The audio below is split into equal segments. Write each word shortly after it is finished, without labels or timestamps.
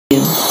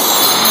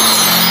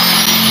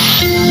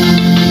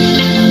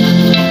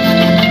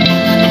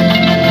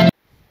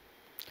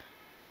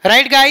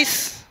Right guys,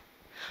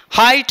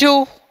 hi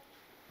to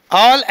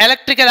all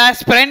electrical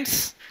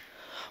aspirants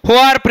who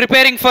are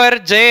preparing for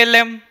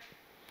JLM,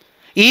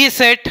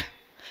 E-Set,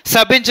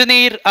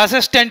 sub-engineer,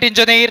 assistant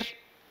engineer,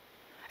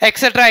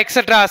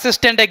 etc.,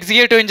 assistant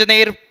executive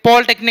engineer,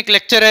 polytechnic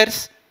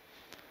lecturers.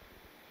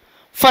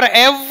 For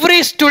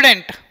every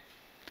student,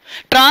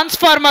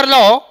 transformer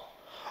లో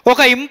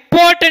ఒక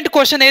important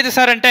question ఏది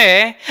sir అంటే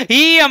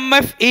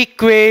EMF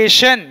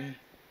equation.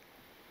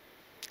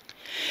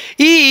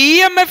 ఈ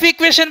EMF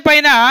equation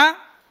పైన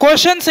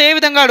questions ఏ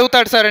విధంగా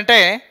అడుగుతాడు sir అంటే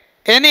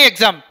any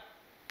exam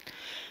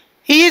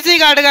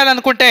ఈజీగా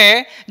అడగాలనుకుంటే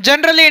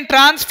generally in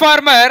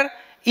transformer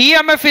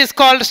EMF is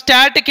called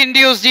static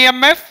induced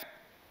EMF.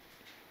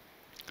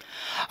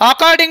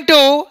 According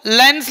to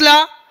lens law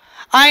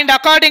and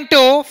according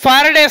to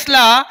Faraday's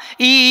లా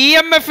ఈ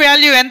ఈఎంఎఫ్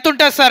వాల్యూ ఎంత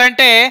ఉంటుంది సార్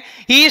అంటే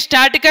ఈ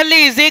statically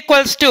is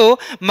equals to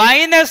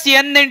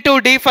 -n into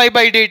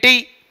d∅/dt.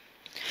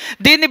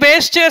 దీన్ని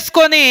బేస్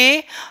చేసుకొని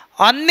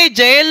అన్ని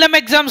జేఎల్ఎం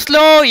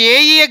ఎగ్జామ్స్లో,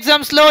 ఏఈ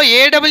ఎగ్జామ్స్లో,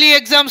 ఏడబ్ల్యూ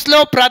ఎగ్జామ్స్లో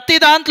ప్రతి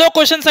దాంట్లో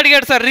క్వశ్చన్స్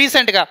అడిగాడు సార్.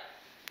 రీసెంట్గా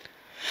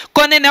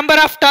కొన్ని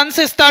నెంబర్ ఆఫ్ టన్స్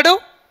ఇస్తాడు,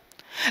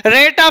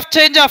 rate of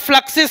change of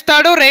flux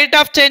ఇస్తాడు, rate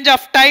of change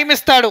of time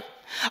ఇస్తాడు,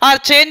 ఆ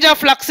చేంజ్ ఆఫ్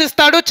ఫ్లక్స్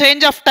ఇస్తాడు,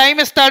 చేంజ్ ఆఫ్ టైం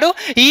ఇస్తాడు,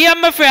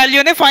 ఈఎంఎఫ్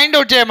వాల్యూని find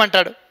out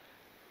చేయమంటాడు.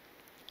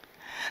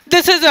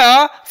 This is a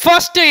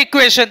first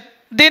equation.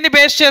 దీన్ని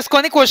బేస్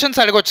చేసుకొని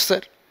క్వశ్చన్స్ అడగొచ్చు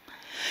సార్.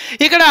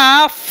 ఇక్కడ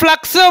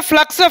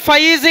flux φ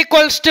is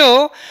equals to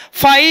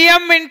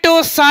φm into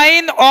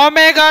sine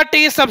omega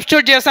tea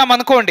substitute చేసాం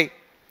అనుకోండి.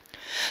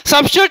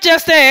 సబ్స్టిట్యూట్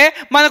చేస్తే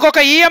మనకు ఒక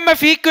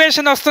ఈఎంఎఫ్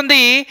ఈక్వేషన్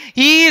వస్తుంది.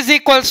 ఈ is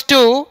equals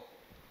to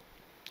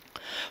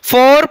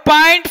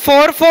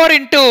 4.44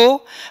 into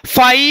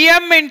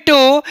φm into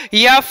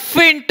f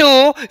into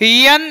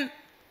n.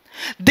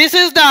 This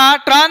is the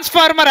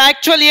transformer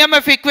actual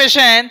EMF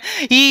equation.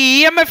 ఈ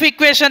ఈఎంఎఫ్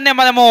ఈక్వేషన్ని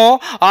మనము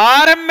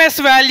ఆర్ఎంఎస్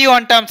వాల్యూ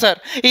అంటాం సార్.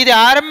 ఇది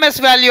RMS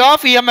value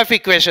of EMF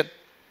equation.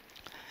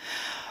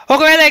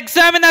 ఒకవేళ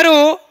ఎగ్జామినరు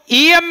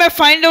ఈఎంఎఫ్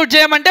ఫైండ్ అవుట్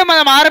చేయమంటే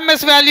మనం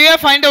ఆర్ఎంఎస్ వాల్యూయే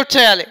ఫైండ్ అవుట్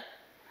చేయాలి.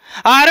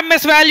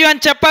 RMS value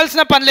అని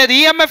చెప్పాల్సిన పని లేదు.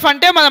 ఈఎంఎఫ్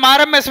అంటే మనం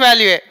ఆర్ఎంఎస్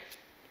వాల్యూయే.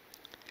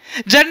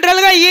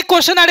 జనరల్గా ఈ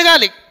క్వశ్చన్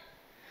అడగాలి,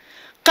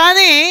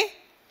 కానీ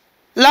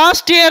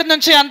లాస్ట్ ఇయర్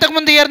నుంచి,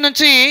 అంతకుముందు ఇయర్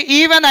నుంచి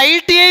ఈవెన్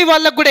ఐటీఐ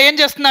వాళ్ళకు కూడా ఏం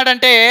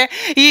చేస్తున్నాడంటే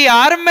ఈ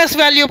ఆర్ఎంఎస్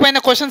వాల్యూ పైన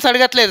క్వశ్చన్స్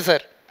అడగట్లేదు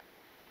సార్.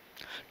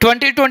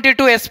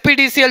 2022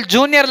 SPDCL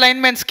జూనియర్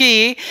లైన్మెన్స్కి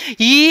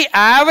ఈ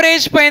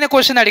యావరేజ్ పైన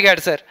క్వశ్చన్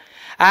అడిగాడు సార్.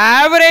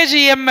 యావరేజ్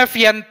ఈఎంఎఫ్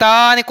ఎంత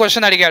అని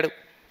క్వశ్చన్ అడిగాడు.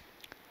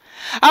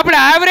 అప్పుడు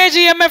యావరేజ్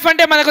ఈఎంఎఫ్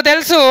అంటే మనకు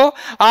తెలుసు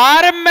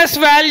ఆర్ఎంఎస్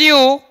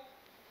వాల్యూ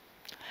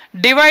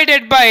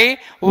డివైడెడ్ బై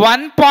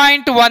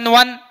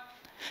 1.11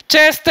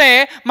 చేస్తే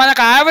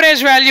మనకు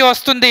యావరేజ్ వాల్యూ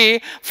వస్తుంది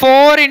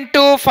 4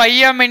 into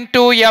φm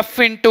into f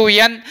into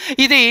n.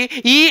 ఇది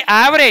ఈ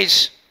యావరేజ్,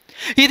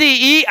 ఇది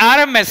ఈ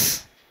ఆర్ఎంఎస్.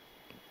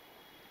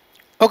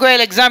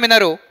 ఒకవేళ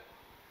ఎగ్జామినరు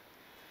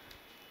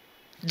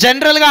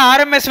జనరల్గా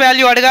ఆర్ఎంఎస్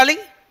వాల్యూ అడగాలి,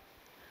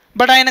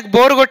 బట్ ఆయనకు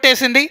బోర్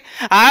కొట్టేసింది,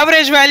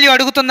 యావరేజ్ వాల్యూ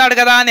అడుగుతున్నాడు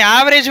కదా అని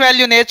యావరేజ్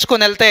వాల్యూ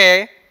నేర్చుకుని వెళ్తే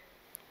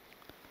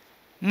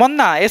మొన్న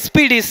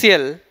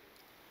SPDCL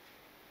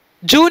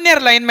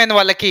జూనియర్ లైన్మెన్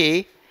వాళ్ళకి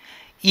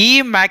ఈ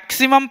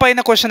మ్యాక్సిమం పైన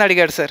క్వశ్చన్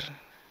అడిగాడు సార్.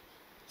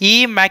 ఈ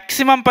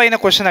మ్యాక్సిమం పైన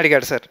క్వశ్చన్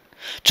అడిగాడు సార్.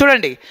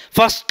 చూడండి,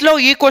 ఫస్ట్లో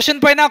ఈ క్వశ్చన్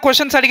పైన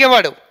క్వశ్చన్స్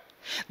అడిగేవాడు,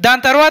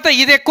 దాని తర్వాత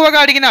ఇది ఎక్కువగా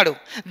అడిగినాడు,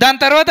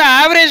 దాని తర్వాత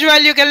యావరేజ్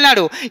వాల్యూకి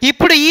వెళ్ళినాడు,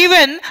 ఇప్పుడు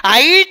ఈవెన్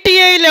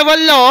ఐటీఐ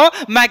లెవెల్లో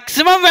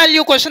మ్యాక్సిమం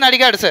వాల్యూ క్వశ్చన్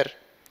అడిగాడు sir.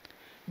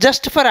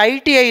 Just for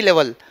ITI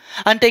level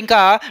అంటే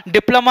ఇంకా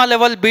డిప్లొమా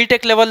లెవెల్,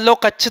 బీటెక్ లెవెల్లో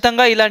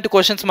ఖచ్చితంగా ఇలాంటి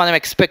క్వశ్చన్స్ మనం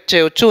ఎక్స్పెక్ట్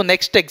చేయవచ్చు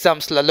నెక్స్ట్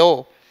ఎగ్జామ్స్లలో.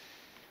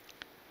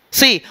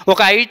 ఒక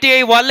ఐటీఐ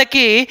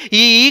వాళ్ళకి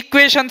ఈ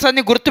ఈక్వేషన్స్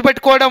అన్ని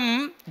గుర్తుపెట్టుకోవడం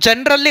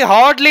జనరల్లీ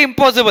హార్డ్లీ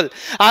ఇంపాసిబుల్.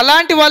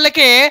 అలాంటి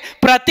వాళ్ళకే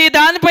ప్రతి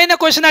దానిపైన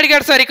క్వశ్చన్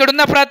అడిగాడు సార్. ఇక్కడ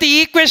ఉన్న ప్రతి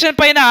ఈక్వేషన్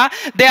పైన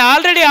they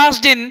already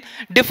asked in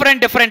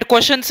different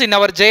questions in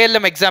our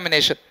JLM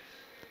examination.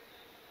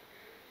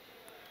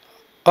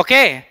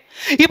 Okay,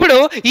 ఇప్పుడు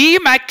ఈ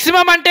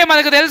మ్యాక్సిమం అంటే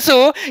మనకు తెలుసు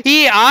ఈ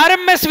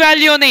ఆర్ఎంఎస్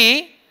వాల్యూని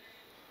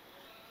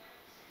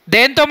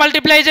దేంతో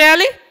మల్టిప్లై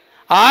చేయాలి?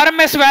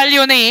 ఆర్ఎంఎస్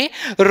వాల్యూని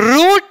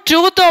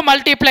 √2తో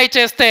మల్టిప్లై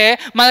చేస్తే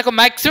మనకు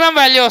మ్యాక్సిమం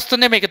వాల్యూ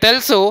వస్తుంది. మీకు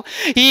తెలుసు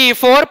ఈ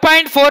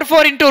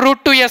 4.44 ఇంటూ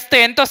 √2 చేస్తే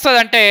ఎంత వస్తుంది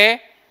అంటే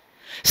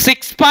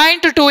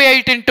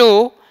 6.28 into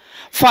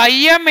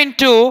φm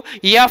into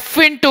f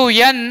into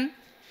n.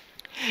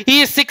 ఈ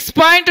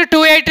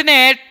 6.28నే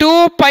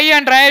 2π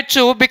అని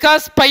రాయొచ్చు,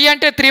 బికాస్ π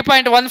అంటే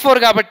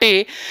 3.14 కాబట్టి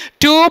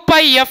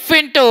 2πf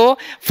into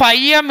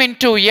φm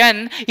into n.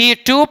 ఈ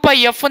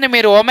 2πfని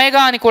మీరు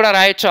ఒమేగా అని కూడా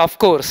రాయొచ్చు ఆఫ్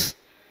కోర్స్.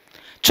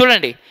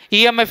 చూడండి,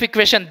 ఈఎంఎఫ్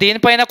ఈక్వేషన్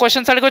దీనిపైన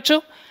క్వశ్చన్స్ అడగొచ్చు,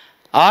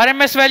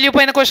 ఆర్ఎంఎస్ వాల్యూ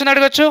పైన క్వశ్చన్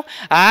అడగొచ్చు,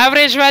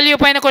 యావరేజ్ వాల్యూ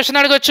పైన క్వశ్చన్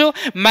అడగొచ్చు,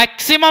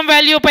 మ్యాక్సిమం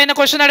వాల్యూ పైన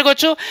క్వశ్చన్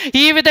అడగొచ్చు.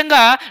 ఈ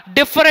విధంగా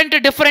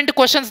different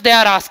questions they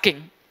are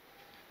asking.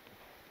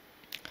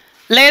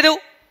 లేదు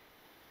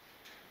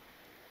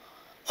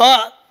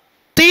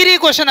థియరీ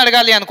క్వశ్చన్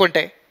అడగాలి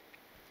అనుకుంటే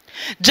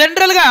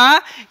జనరల్గా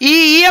ఈ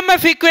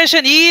EMF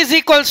equation E is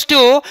equals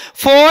to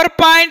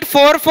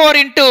 4.44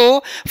 into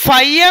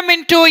 5m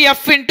into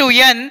F into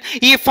ఎన్.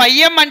 ఈ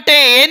 5m అంటే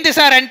ఏంది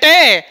సార్ అంటే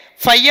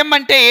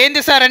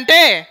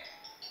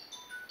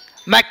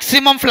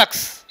మ్యాక్సిమం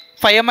ఫ్లక్స్.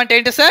 5m అంటే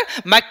ఏంటి సార్?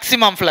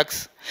 Maximum flux.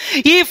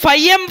 ఈ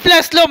 5m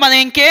ప్లస్లో మనం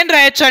ఇంకేం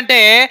రాయొచ్చు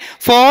అంటే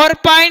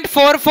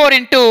 4.44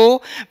 into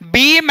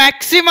B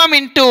maximum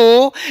into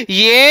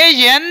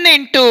AN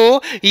into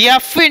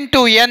F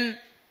into ఎన్.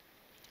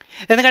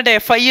 ఎందుకంటే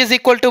ఫై is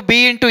equal to be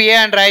into ఏ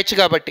అని రాయొచ్చు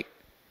కాబట్టి.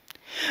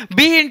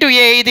 బి ఇంటూ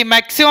ఏ ఇది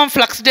మ్యాక్సిమం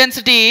ఫ్లక్స్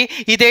డెన్సిటీ.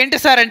 ఇదేంటి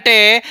సార్ అంటే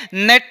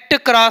net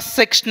cross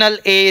sectional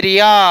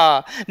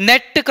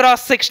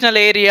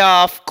area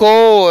of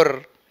core.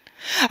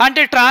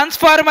 అంటే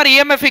transformer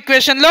EMF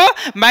ఈక్వేషన్లో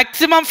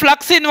maximum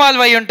flux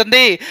involve అయి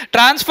ఉంటుంది,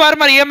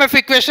 transformer EMF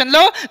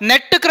ఈక్వేషన్లో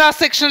net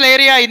cross sectional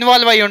area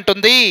involve అయి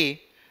ఉంటుంది.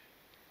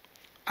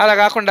 అలా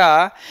కాకుండా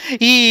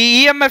ఈ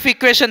EMF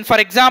equation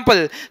for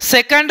example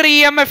secondary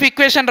EMF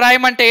equation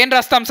రాయమంటే ఏం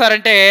రాస్తాం సార్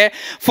అంటే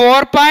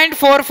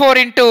 4.44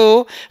 into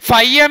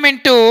 5m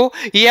into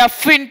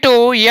F into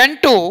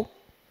ఎన్2.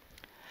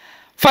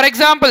 For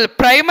example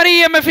primary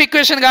EMF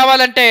equation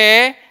కావాలంటే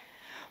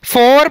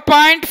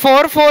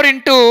 4.44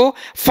 into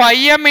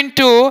 5m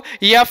into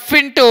F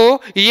into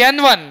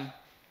ఎన్1.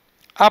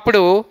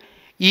 అప్పుడు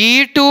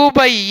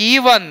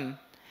E2/E1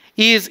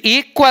 is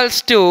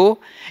equals to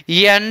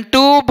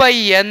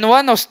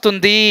N2/N1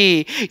 వస్తుంది.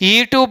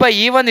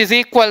 E2/E1 is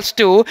equals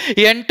to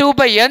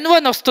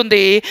N2/N1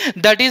 వస్తుంది.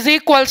 That is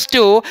equals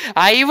to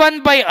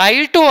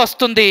I1/I2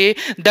 వస్తుంది.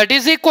 That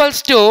is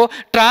equals to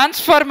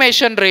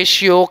transformation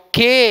ratio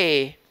K.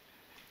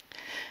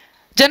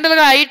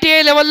 జనరల్గా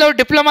ITI లెవెల్లో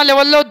diploma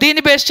లెవెల్లో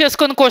దీన్ని base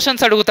చేసుకొని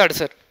క్వశ్చన్స్ అడుగుతాడు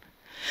సార్.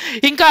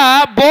 ఇంకా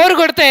బోర్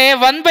కొడితే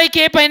 1/K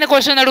పైన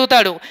క్వశ్చన్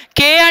అడుగుతాడు.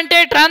 K అంటే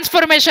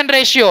ట్రాన్స్ఫర్మేషన్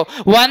రేషియో,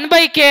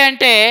 1/K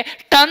అంటే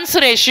టర్న్స్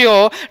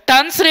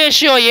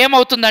రేషియో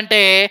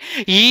ఏమవుతుందంటే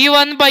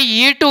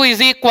E1/E2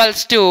 is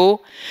equals to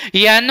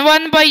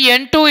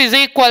N1/N2 is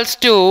equals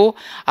to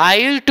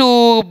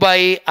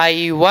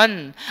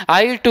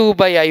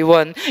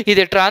I2/I1.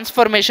 ఇది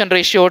ట్రాన్స్ఫర్మేషన్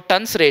రేషియో,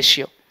 టర్న్స్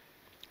రేషియో.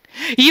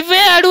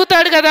 ఇవే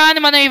అడుగుతాడు కదా అని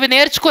మనం ఇవి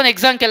నేర్చుకొని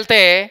ఎగ్జామ్కి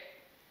వెళ్తే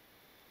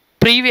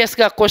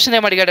ప్రీవియస్గా క్వశ్చన్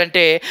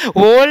ఏమడిగాడంటే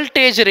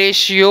వోల్టేజ్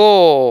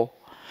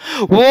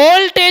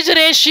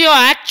రేషియో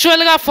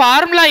యాక్చువల్గా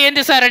ఫార్ములా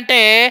ఏంది సార్ అంటే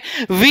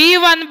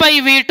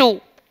V1/V2.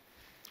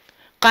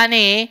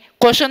 కానీ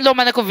క్వశ్చన్లో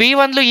మనకు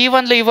V1లు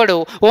E1లు ఇవ్వడు,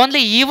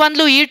 ఓన్లీ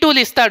E1లు E2లు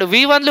ఇస్తాడు,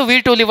 V1లు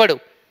V2లు ఇవ్వడు.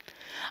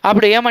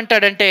 అప్పుడు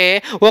ఏమంటాడంటే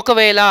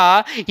ఒకవేళ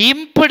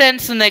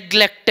impedance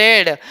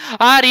neglected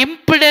are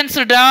impedance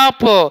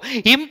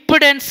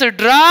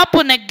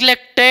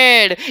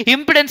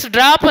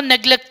drop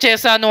neglect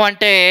చేశాను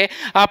అంటే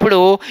అప్పుడు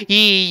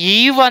ఈ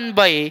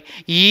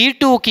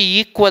E1/E2కి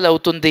ఈక్వల్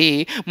అవుతుంది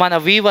మన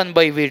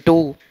V1/V2.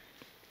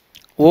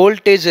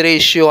 వోల్టేజ్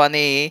రేషియో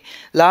అని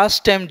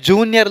లాస్ట్ టైం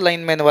జూనియర్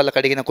లైన్మెన్ వాళ్ళకి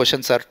అడిగిన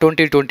క్వశ్చన్ సార్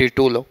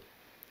 2022లో.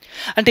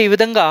 అంటే ఈ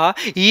విధంగా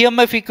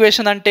ఈఎంఎఫ్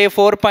ఈక్వేషన్ అంటే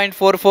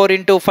 4.44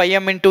 into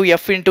 5m into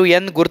F into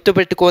ఎన్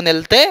గుర్తుపెట్టుకొని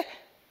వెళ్తే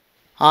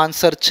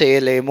ఆన్సర్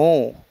చేయలేము.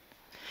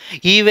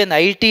 ఈవెన్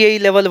ఐటీఐ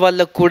లెవెల్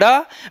వాళ్ళకు కూడా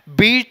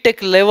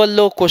బీటెక్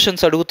లెవెల్లో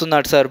క్వశ్చన్స్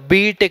అడుగుతున్నాడు సార్.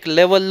 బీటెక్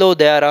లెవెల్లో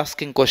దే ఆర్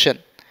ఆస్కింగ్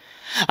క్వశ్చన్.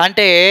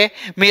 అంటే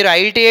మీరు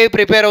ఐటీఐ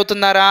ప్రిపేర్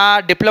అవుతున్నారా,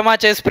 డిప్లొమా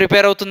చేసి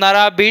ప్రిపేర్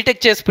అవుతున్నారా,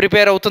 బీటెక్ చేసి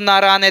ప్రిపేర్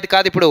అవుతున్నారా అనేది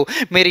కాదు, ఇప్పుడు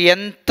మీరు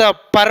ఎంత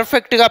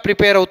పర్ఫెక్ట్గా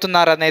ప్రిపేర్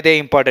అవుతున్నారా అనేదే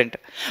ఇంపార్టెంట్.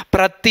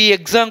 ప్రతి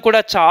ఎగ్జామ్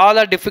కూడా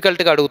చాలా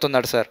డిఫికల్ట్గా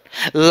అడుగుతున్నాడు సార్.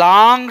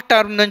 లాంగ్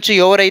టర్మ్ నుంచి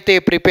ఎవరైతే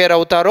ప్రిపేర్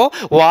అవుతారో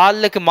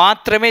వాళ్ళకి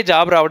మాత్రమే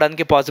జాబ్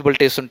రావడానికి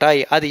పాసిబిలిటీస్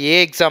ఉంటాయి, అది ఏ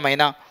ఎగ్జామ్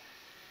అయినా.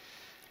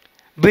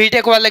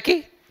 బీటెక్ వాళ్ళకి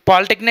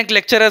పాలిటెక్నిక్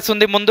లెక్చరర్స్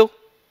ఉంది, ముందు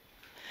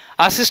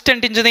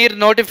అసిస్టెంట్ ఇంజనీర్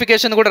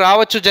నోటిఫికేషన్ కూడా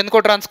రావచ్చు జెన్కో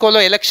ట్రాన్స్కోలో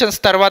ఎలక్షన్స్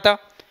తర్వాత.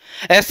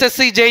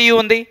 ఎస్ఎస్సి జేఈ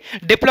ఉంది,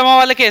 డిప్లొమా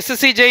వాళ్ళకి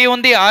ఎస్ఎస్సి జేఈ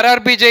ఉంది,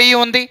 ఆర్ఆర్బి జేఈ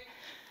ఉంది.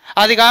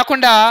 అది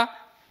కాకుండా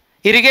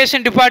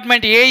ఇరిగేషన్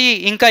డిపార్ట్మెంట్ ఏఈ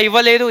ఇంకా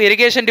ఇవ్వలేదు,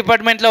 ఇరిగేషన్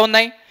డిపార్ట్మెంట్లో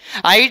ఉన్నాయి.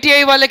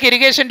 ఐటీఐ వాళ్ళకి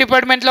ఇరిగేషన్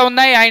డిపార్ట్మెంట్లో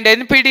ఉన్నాయి. అండ్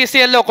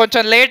ఎన్పీడీసీఎల్లో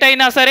కొంచెం లేట్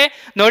అయినా సరే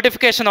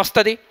నోటిఫికేషన్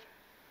వస్తుంది.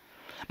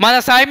 మన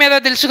సాయిమేధ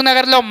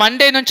దిల్సుఖ్నగర్లో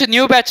మండే నుంచి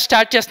న్యూ బ్యాచ్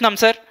స్టార్ట్ చేస్తున్నాం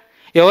సార్.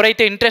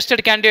 ఎవరైతే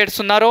ఇంట్రెస్టెడ్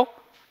క్యాండిడేట్స్ ఉన్నారో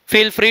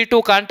feel free to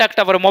contact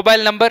our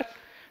mobile number.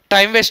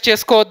 Time waste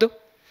చేసుకోవద్దు.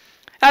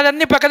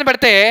 అదన్నీ పక్కన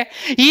పెడితే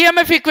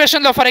ఈఎంఎఫ్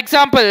ఈక్వేషన్లో ఫర్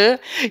ఎగ్జాంపుల్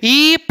ఈ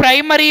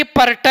ప్రైమరీ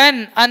పర్ టర్న్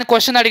అని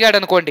క్వశ్చన్ అడిగాడు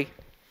అనుకోండి.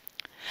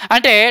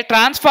 అంటే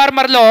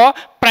ట్రాన్స్ఫార్మర్లో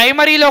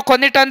ప్రైమరీలో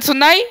కొన్ని టర్న్స్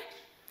ఉన్నాయి,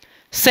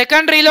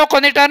 సెకండరీలో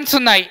కొన్ని టర్న్స్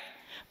ఉన్నాయి.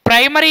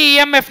 ప్రైమరీ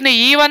ఈఎంఎఫ్ని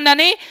E1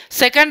 అని,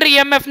 సెకండరీ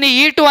ఈఎంఎఫ్ని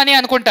E2 అని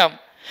అనుకుంటాం.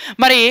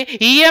 మరి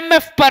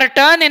EMF per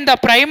turn in the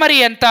primary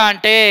ఎంత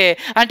అంటే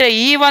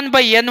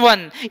E1/N1.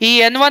 ఈ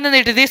N1ని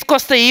ఇటు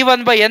తీసుకొస్తే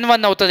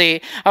E1/N1 అవుతుంది.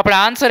 అప్పుడు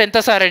ఆన్సర్ ఎంత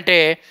సార్ అంటే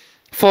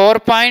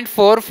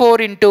 4.44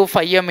 ఇంటూ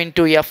 5m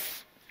ఇంటూ ఎఫ్.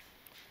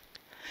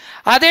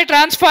 అదే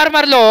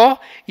ట్రాన్స్ఫార్మర్లో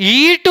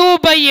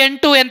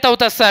E2/N2 ఎంత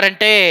అవుతుంది సార్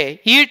అంటే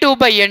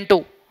E2/N2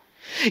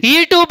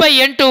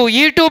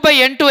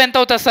 ఎంత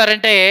అవుతుంది సార్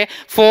అంటే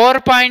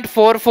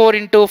 4.44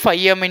 ఇంటూ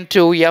 5m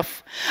ఇంటూ ఎఫ్.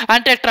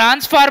 అంటే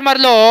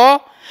ట్రాన్స్ఫార్మర్లో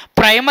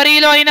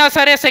ప్రైమరీలో అయినా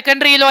సరే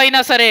సెకండరీలో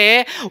అయినా సరే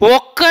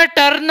ఒక్క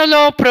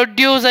టర్న్లో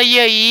ప్రొడ్యూస్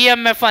అయ్యే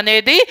ఈఎంఎఫ్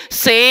అనేది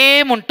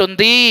సేమ్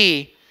ఉంటుంది.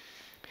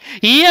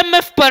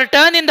 EMF per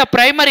turn in the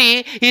primary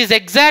is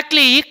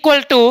exactly equal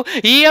to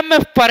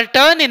EMF per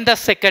turn in the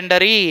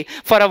secondary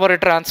for our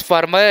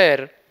transformer.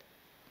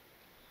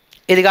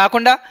 ఇది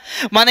కాకుండా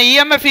మన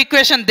ఈఎంఎఫ్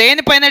ఈక్వేషన్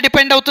దేనిపైన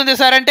డిపెండ్ అవుతుంది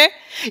సార్ అంటే,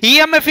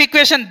 ఈఎంఎఫ్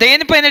ఈక్వేషన్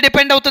దేనిపైన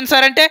డిపెండ్ అవుతుంది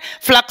సార్ అంటే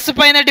ఫ్లక్స్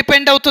పైన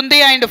డిపెండ్ అవుతుంది,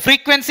 అండ్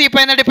ఫ్రీక్వెన్సీ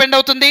పైన డిపెండ్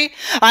అవుతుంది,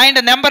 అండ్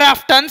నెంబర్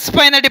ఆఫ్ టర్న్స్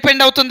పైన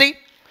డిపెండ్ అవుతుంది.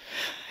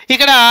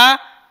 ఇక్కడ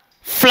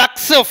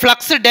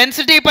ఫ్లక్స్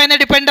డెన్సిటీ పైన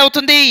డిపెండ్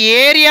అవుతుంది,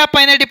 ఏరియా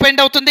పైన డిపెండ్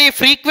అవుతుంది,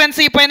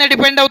 ఫ్రీక్వెన్సీ పైన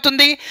డిపెండ్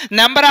అవుతుంది,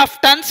 నెంబర్ ఆఫ్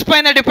టర్న్స్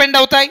పైన డిపెండ్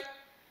అవుతాయి.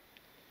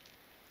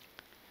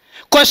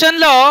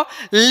 క్వశ్చన్లో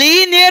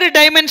లీనియర్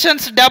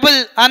డైమెన్షన్స్ డబుల్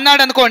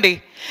అన్నాడు అనుకోండి,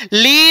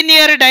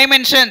 లీనియర్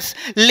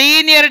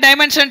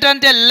డైమెన్షన్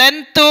అంటే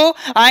లెంత్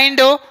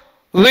అండ్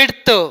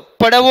విడ్త్,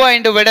 పొడవు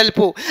అండ్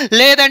వెడల్పు,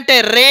 లేదంటే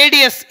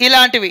రేడియస్,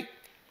 ఇలాంటివి.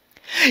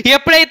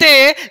 ఎప్పుడైతే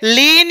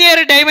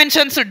లీనియర్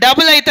డైమెన్షన్స్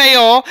డబుల్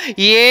అవుతాయో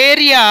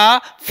ఏరియా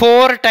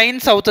 4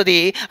 టైమ్స్ అవుతుంది.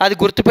 అది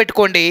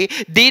గుర్తుపెట్టుకోండి.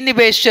 దీన్ని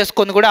బేస్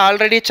చేసుకొని కూడా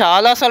ఆల్రెడీ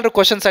చాలాసార్లు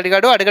క్వశ్చన్స్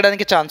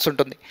అడగడానికి ఛాన్స్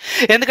ఉంటుంది.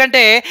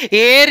 ఎందుకంటే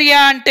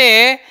ఏరియా అంటే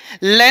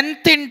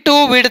లెంత్ ఇంటూ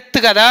విడ్త్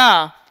కదా.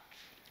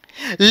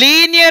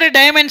 లీనియర్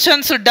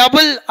డైమెన్షన్స్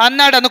డబుల్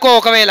అన్నాడు అనుకో,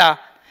 ఒకవేళ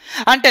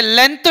అంటే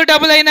లెంత్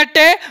డబుల్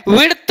అయినట్టే,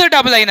 విడ్త్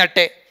డబుల్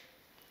అయినట్టే.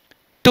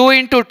 2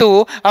 into 2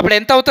 అప్పుడు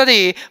ఎంత అవుతుంది?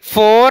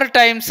 4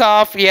 times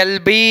ఆఫ్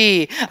ఎల్బి.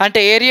 అంటే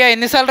ఏరియా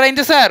ఎన్నిసార్లు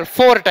అయింది sir?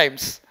 4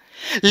 times.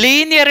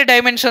 Linear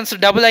dimensions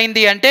double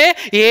అయింది అంటే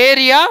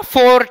ఏరియా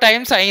 4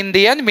 times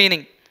అయింది అని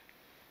మీనింగ్.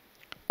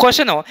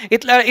 క్వశ్చన్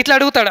ఇట్లా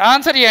అడుగుతాడు,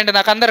 ఆన్సర్ చేయండి.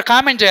 నాకు అందరు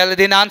కామెంట్ చేయాలి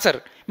దీని ఆన్సర్,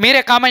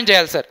 మీరే కామెంట్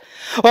చేయాలి సార్.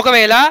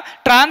 ఒకవేళ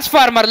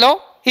ట్రాన్స్ఫార్మర్లో,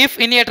 if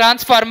in a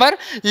transformer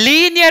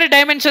linear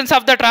dimensions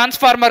of the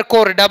transformer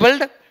core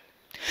doubled,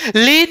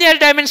 linear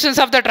dimensions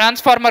of the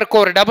transformer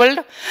core doubled,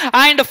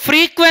 and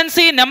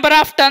frequency number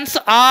of turns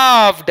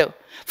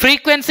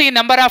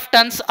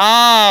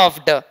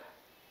halved,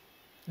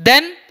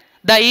 then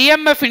the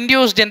EMF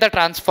induced in the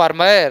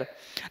transformer,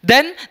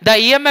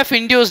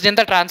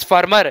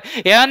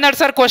 ఏమన్నాడు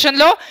sir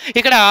క్వశ్చన్లో?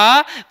 ఇక్కడ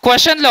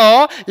క్వశ్చన్లో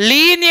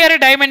linear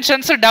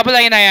dimensions double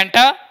అయినాయంట,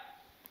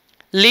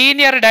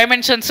 linear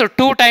dimensions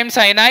 2 times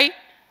అయినాయి,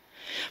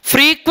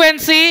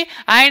 frequency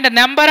and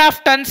number of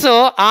turns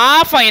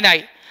half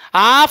అయినాయి.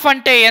 Half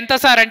అంటే ఎంత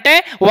sir అంటే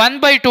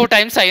 1/2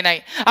 times అయినాయి.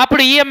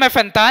 అప్పుడు ఈఎంఎఫ్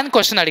ఎంత అని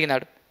క్వశ్చన్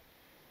అడిగినాడు.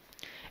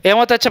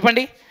 ఏమవుతుందో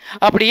చెప్పండి,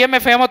 అప్పుడు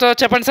ఈఎంఎఫ్ ఏమవుతుందో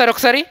చెప్పండి సార్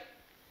ఒకసారి.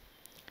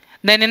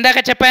 నేను ఇందాక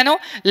చెప్పాను,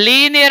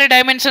 లీనియర్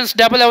డైమెన్షన్స్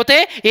డబుల్ అవుతే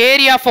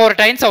ఏరియా 4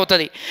 times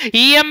అవుతుంది.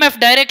 ఈఎంఎఫ్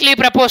డైరెక్ట్లీ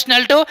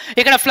ప్రపోర్షనల్ టు,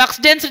 ఇక్కడ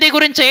ఫ్లక్స్ డెన్సిటీ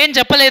గురించి ఏం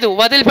చెప్పలేదు,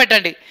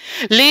 వదిలిపెట్టండి.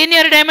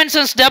 లీనియర్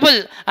డైమెన్షన్స్ డబుల్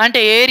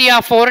అంటే ఏరియా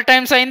 4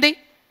 times అయింది,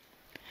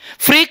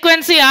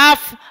 ఫ్రీక్వెన్సీ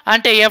హాఫ్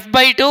అంటే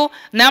f/2,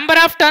 number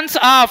of turns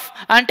half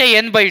అంటే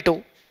n/2.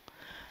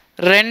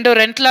 2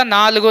 రెంట్ల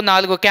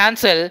 4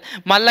 క్యాన్సిల్.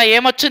 మళ్ళీ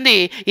ఏమొచ్చింది?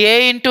 a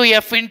into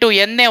f into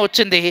n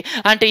వచ్చింది.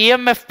 అంటే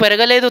ఈఎంఎఫ్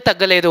పెరగలేదు,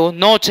 తగ్గలేదు,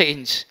 నో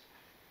చేంజ్.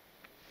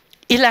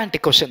 ఇలాంటి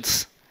క్వశ్చన్స్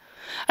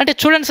అంటే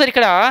చూడండి సార్,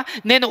 ఇక్కడ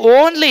నేను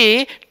ఓన్లీ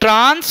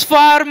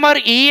ట్రాన్స్ఫార్మర్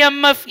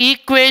ఈఎంఎఫ్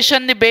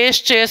ఈక్వేషన్ని బేస్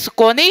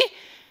చేసుకొని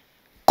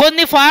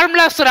కొన్ని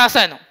ఫార్ములాస్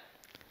రాశాను.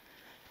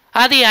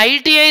 అది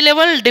ITI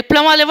level,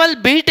 diploma level,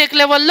 BTech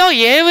లెవెల్లో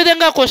ఏ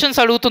విధంగా క్వశ్చన్స్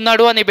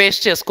అడుగుతున్నాడు అని బేస్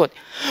చేసుకొని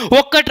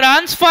ఒక్క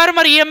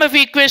ట్రాన్స్ఫార్మర్ ఈఎంఎఫ్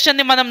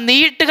ఈక్వేషన్ని మనం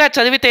నీట్గా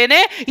చదివితేనే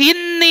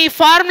ఇన్ని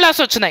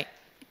ఫార్ములాస్ వచ్చినాయి.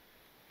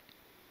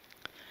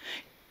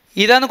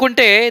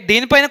 ఇదనుకుంటే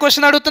దీనిపైన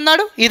క్వశ్చన్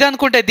అడుగుతున్నాడు,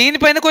 ఇదనుకుంటే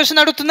దీనిపైన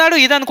క్వశ్చన్ అడుగుతున్నాడు,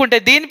 ఇదనుకుంటే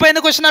దీనిపైన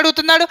క్వశ్చన్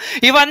అడుగుతున్నాడు,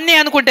 ఇవన్నీ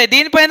అనుకుంటే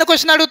దీనిపైన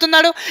క్వశ్చన్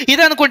అడుగుతున్నాడు,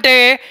 ఇదనుకుంటే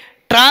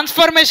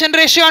ట్రాన్స్ఫర్మేషన్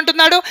రేషియో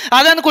అంటున్నాడు,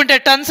 అదనుకుంటే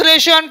టర్న్స్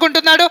రేషియో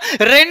అనుకుంటున్నాడు,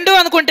 2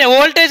 అనుకుంటే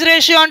వోల్టేజ్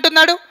రేషియో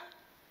అంటున్నాడు.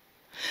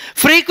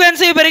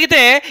 ఫ్రీక్వెన్సీ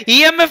పెరిగితే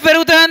ఈఎంఎఫ్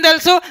పెరుగుతుందని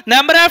తెలుసు,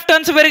 నెంబర్ ఆఫ్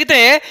టర్న్స్ పెరిగితే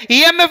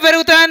ఈఎంఎఫ్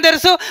పెరుగుతుందని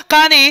తెలుసు,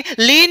 కానీ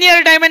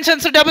లీనియర్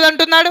డైమెన్షన్స్ డబుల్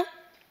అంటున్నాడు.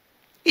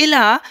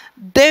 ఇలా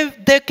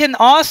they can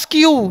ask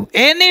you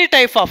any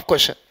type of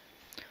question.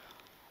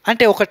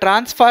 అంటే ఒక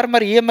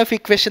ట్రాన్స్ఫార్మర్ ఈఎంఎఫ్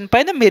ఈక్వేషన్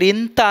పైన మీరు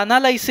ఇంత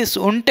అనాలైసిస్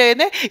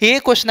ఉంటేనే ఏ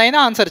క్వశ్చన్ అయినా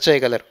ఆన్సర్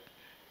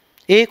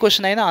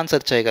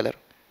చేయగలరు.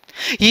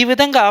 ఈ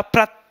విధంగా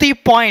ప్రతి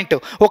పాయింట్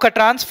ఒక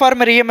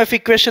ట్రాన్స్ఫార్మర్ ఈఎంఎఫ్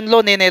ఈక్వేషన్లో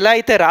నేను ఎలా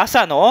అయితే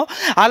రాసానో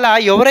అలా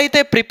ఎవరైతే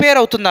ప్రిపేర్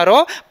అవుతున్నారో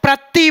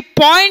ప్రతి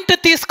పాయింట్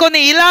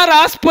తీసుకొని ఇలా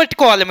రాసి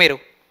పెట్టుకోవాలి. మీరు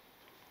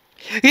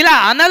ఇలా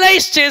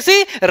అనలైజ్ చేసి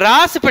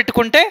రాసి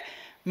పెట్టుకుంటే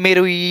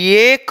మీరు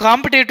ఏ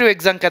కాంపిటేటివ్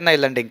ఎగ్జామ్ కన్నా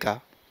వెళ్ళండి, ఇంకా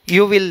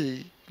you will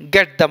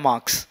get the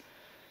marks.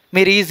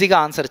 మీరు ఈజీగా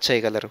ఆన్సర్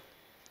చేయగలరు.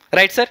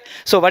 Right sir.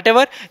 So what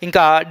ever,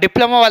 ఇంకా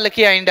డిప్లొమా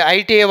వాళ్ళకి అండ్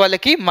ఐటీఐ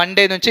వాళ్ళకి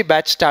మండే నుంచి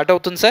బ్యాచ్ స్టార్ట్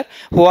అవుతుంది sir.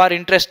 Who are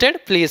interested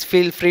please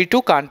feel free to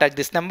contact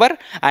this number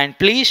and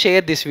please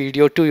share this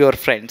video to your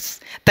friends.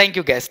 Thank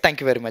you guys,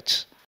 thank you very much.